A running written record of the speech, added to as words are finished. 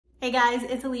Hey guys,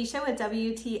 it's Alicia with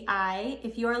WTI.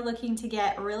 If you are looking to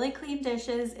get really clean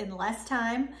dishes in less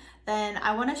time, then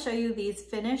I want to show you these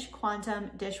Finish Quantum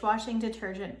dishwashing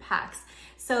detergent packs.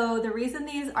 So the reason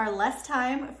these are less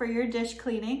time for your dish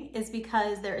cleaning is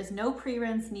because there is no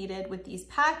pre-rinse needed with these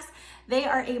packs. They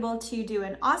are able to do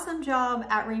an awesome job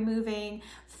at removing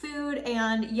food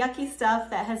and yucky stuff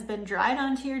that has been dried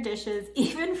onto your dishes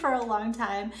even for a long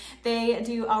time. They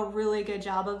do a really good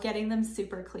job of getting them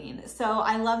super clean. So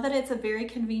I love that it's a very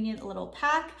convenient little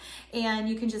pack and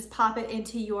you can just pop it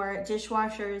into your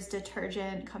dishwasher's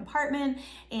detergent compartment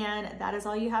and that is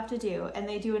all you have to do. And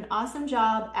they do an awesome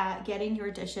job at getting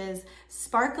your dishes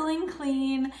sparkling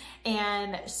clean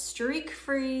and streak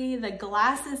free. The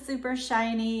glass is super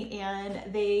shiny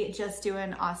and they just do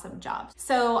an awesome job.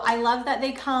 So I love that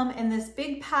they come in this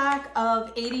big pack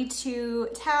of 82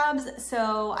 tabs,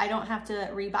 so I don't have to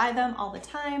rebuy them all the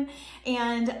time.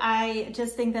 And I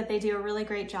just think that they do a really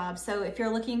great job. So if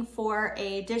you're looking for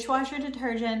a dishwasher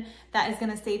detergent that is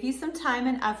gonna save you some time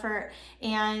and effort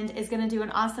and is gonna do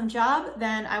an awesome job,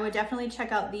 then I would definitely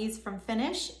check out these from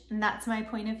Finish, and that's my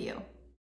point of view.